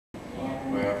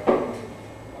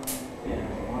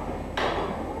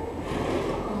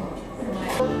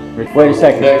Wait a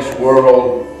second. Next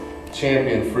world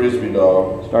champion frisbee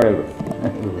dog. Start over.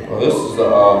 Well, this is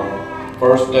the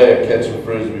first day of catching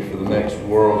frisbee for the next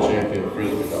world champion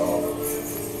frisbee dog.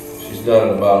 She's done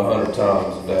it about 100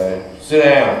 times a day. Sit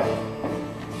down.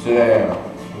 Sit down.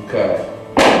 Okay.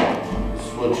 This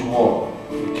is what you want.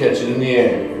 You catch it in the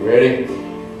air. You ready?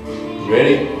 You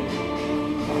ready?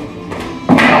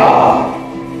 Ah!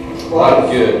 Not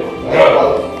good.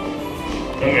 Good.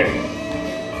 Come here.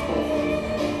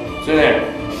 Sit down.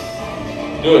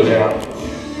 Do it now.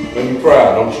 Make me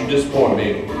proud. Don't you disappoint me.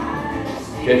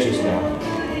 Catch us now.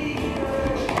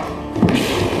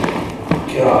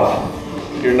 God,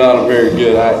 you're not a very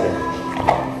good actor.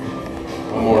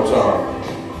 One more time.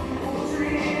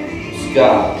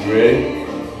 Scott, you ready?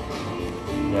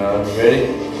 Now, you ready?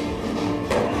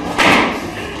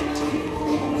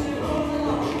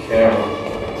 Camera.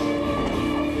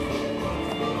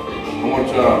 One more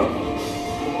time.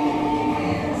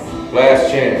 Last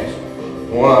chance.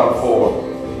 1 out of 4.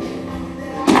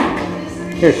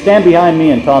 Here, stand behind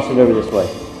me and toss it over this way,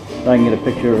 so I can get a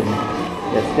picture of it.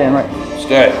 Yeah, stand right.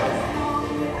 Stay.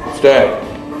 Stay.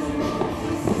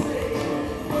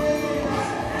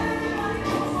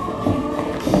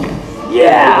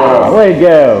 Yeah! Way to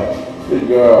go. Good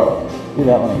girl. Do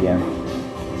that one again.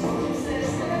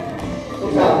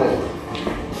 What's happening?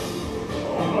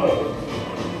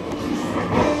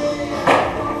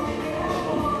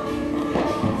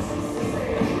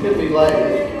 Could be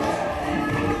late.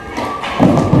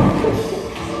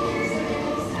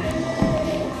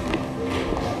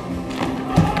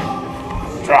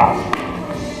 Drop.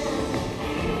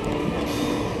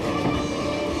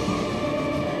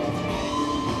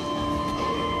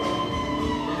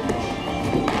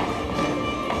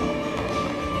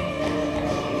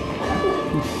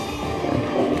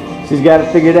 She's got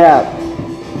it figured out.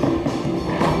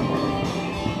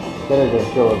 Better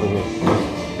to go over here.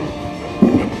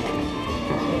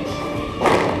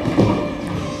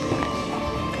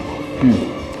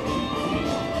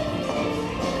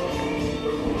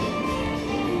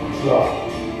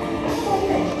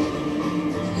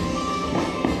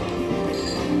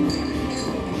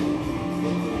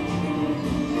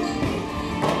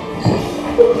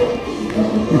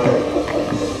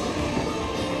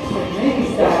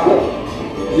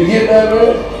 Did you get that,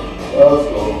 man? Oh, that's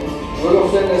cool. We're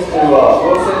gonna send this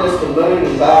to Moon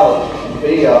and Ballot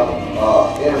via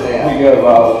internet. You go,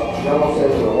 Ballot. Then we'll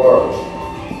send it to the world.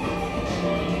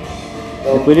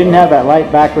 If we didn't have that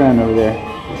light background over there.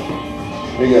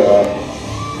 Here you go, right?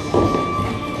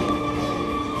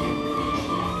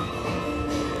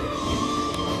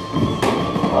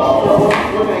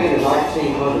 We're gonna get a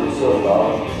 1900 silver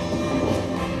dollar.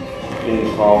 In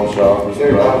the pawn shop.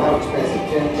 How expensive?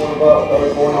 10, 20 bucks,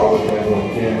 30, 40 dollars.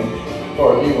 10 for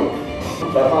a new one.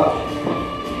 That much?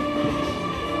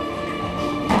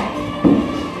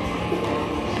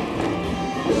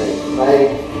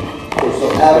 Made for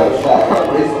some average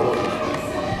back recently.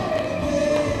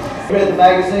 You read the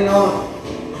magazine on it?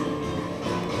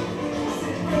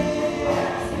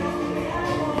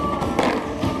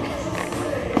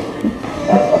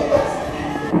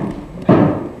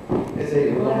 It's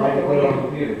easy. We'll make it put it on the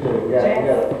computer too. We got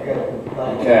okay. I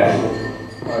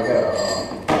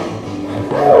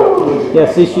got Yeah,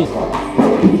 see, she's.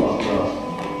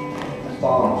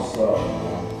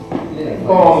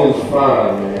 Bong is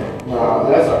fine, man. Nah,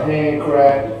 that's a hand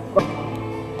crack.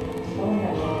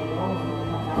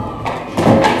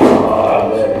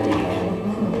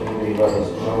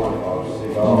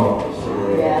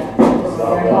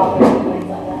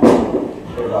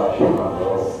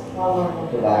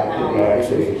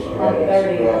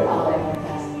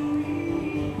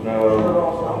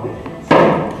 No.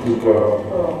 Good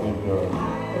girl. Good girl.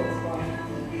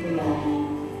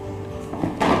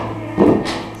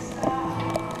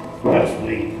 That's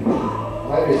sweet.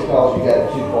 Maybe it's because you got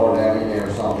it too far down in there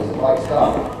or something. Is it like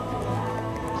stop?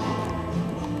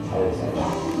 I didn't say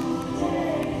that.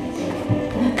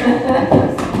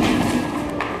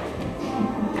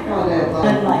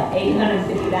 Like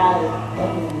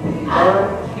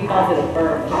 $850 because of the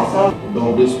bird.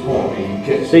 Don't disappoint me. You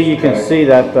catch See, you can see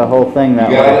that the whole thing that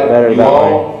way better you that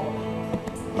way.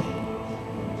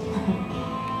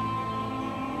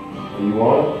 You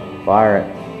want it? Fire it.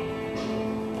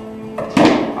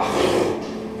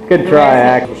 Good try,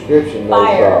 Ack. Prescription nose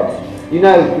Fire. drops. You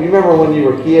know, you remember when you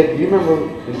were a kid? You remember?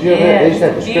 Did you ever? They used to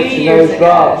have prescription nose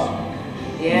drops.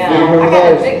 Yeah. Do you remember I got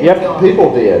those? addicted Yep. to 'em. People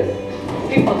did.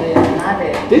 People did, and I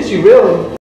did. Did you really?